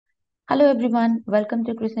Hello everyone, welcome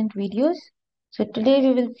to Crescent Videos. So today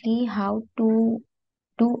we will see how to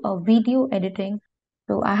do a video editing.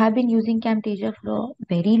 So I have been using Camtasia for a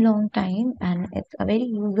very long time and it's a very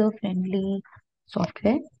user-friendly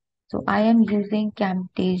software. So I am using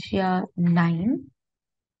Camtasia 9,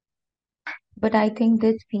 but I think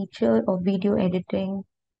this feature of video editing,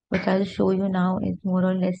 which I'll show you now, is more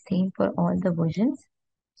or less same for all the versions.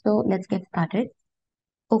 So let's get started.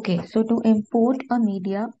 Okay, so to import a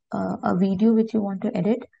video which you want to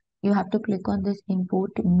edit, you have to click on this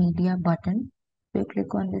import media button. So you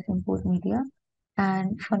click on this import media,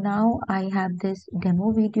 and for now I have this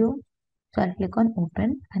demo video. So I'll click on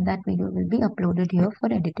open, and that video will be uploaded here for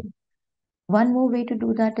editing. One more way to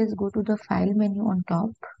do that is go to the file menu on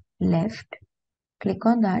top left, click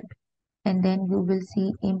on that, and then you will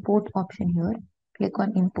see import option here. Click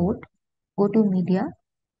on import, go to media.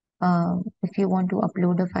 If you want to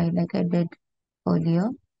upload a file like I did earlier.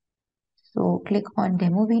 So click on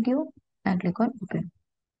demo video and click on open.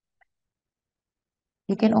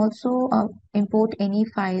 You can also import any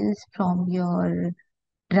files from your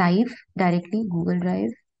drive directly, Google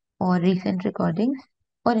Drive, or recent recordings,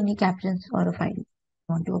 or any captions or a file you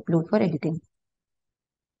want to upload for editing.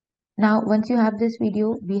 Now, once you have this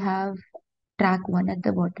video, we have track 1 at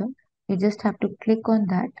the bottom. You just have to click on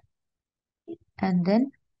that and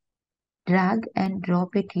then drag and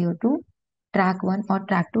drop it here to track 1 or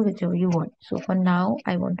track 2, whichever you want. So for now,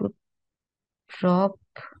 I want to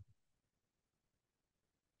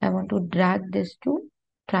drag this to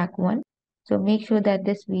track 1. So make sure that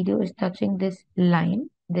this video is touching this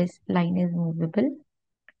line. This line is movable,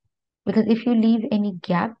 because if you leave any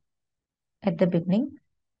gap at the beginning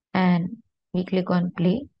and we click on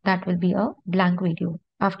play, that will be a blank video.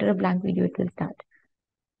 After a blank video, it will start.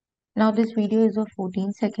 Now this video is of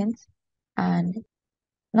 14 seconds. And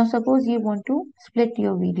now suppose you want to split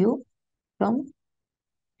your video from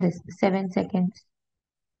this 7 seconds.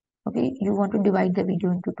 Okay, you want to divide the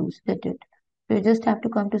video into 2, split it. So you just have to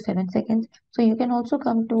come to 7 seconds. So you can also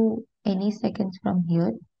come to any seconds from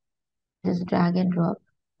here. Just drag and drop.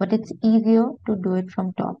 But it's easier to do it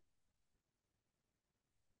from top.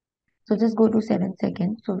 So just go to 7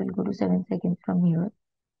 seconds. So we'll go to 7 seconds from here.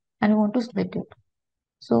 And we want to split it.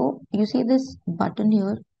 So you see this button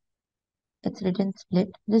here. It's written split.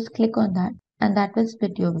 Just click on that. And that will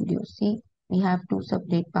split your video. See, we have 2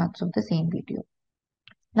 separate parts of the same video.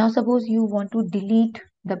 Now suppose you want to delete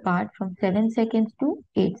the part from 7 seconds to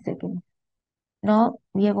 8 seconds. Now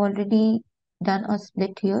we have already done a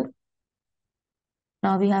split here.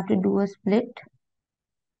 Now we have to do a split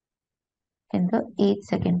in the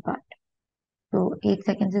 8-second part. So 8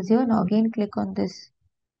 seconds is here. Now again click on this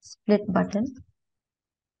split button.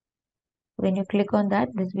 When you click on that,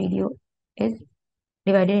 this video is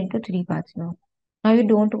divided into 3 parts now. Now you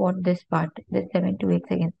don't want this part, this 7 to 8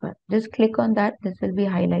 seconds part. Just click on that. This will be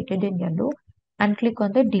highlighted in yellow, and click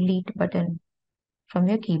on the delete button from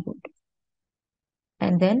your keyboard.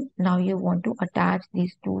 And then now you want to attach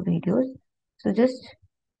these 2 videos. So just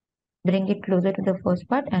bring it closer to the first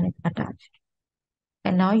part and it's attached.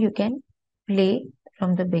 And now you can play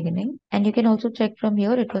from the beginning, and you can also check from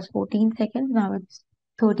here. It was 14 seconds. Now it's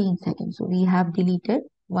 13 seconds. So we have deleted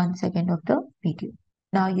 1 second of the video.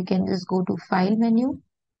 Now you can just go to file menu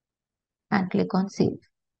and click on save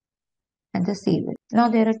and just save it. Now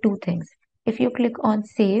there are 2 things. If you click on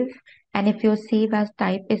save, and if your save as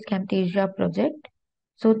type is Camtasia project,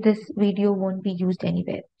 so this video won't be used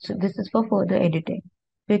anywhere. So this is for further editing.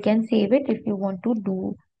 You can save it if you want to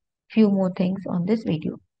do few more things on this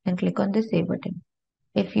video. Then click on the save button.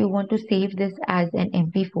 If you want to save this as an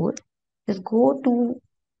MP4, just go to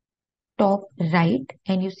top right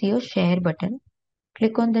and you see a share button.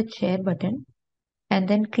 Click on that share button and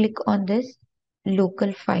then click on this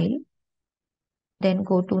local file. Then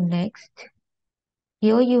go to next.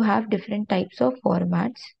 Here you have different types of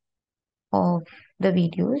formats of the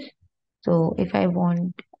videos. So if I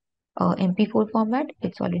want MP4 format,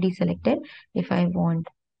 it's already selected. If I want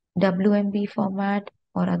WMB format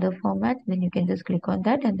or other formats, then you can just click on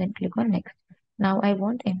that and then click on next. Now I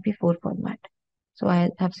want MP4 format. So I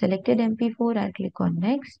have selected MP4. I'll click on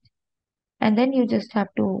next. And then you just have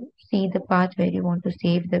to see the path where you want to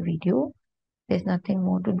save the video. There's nothing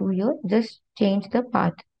more to do here. Just change the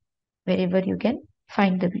path wherever you can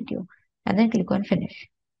find the video and then click on finish.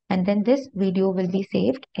 And then this video will be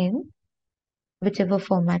saved in whichever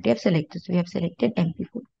format you have selected. So we have selected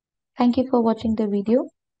MP4. Thank you for watching the video.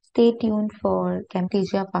 Stay tuned for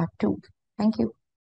Camtasia part 2. Thank you.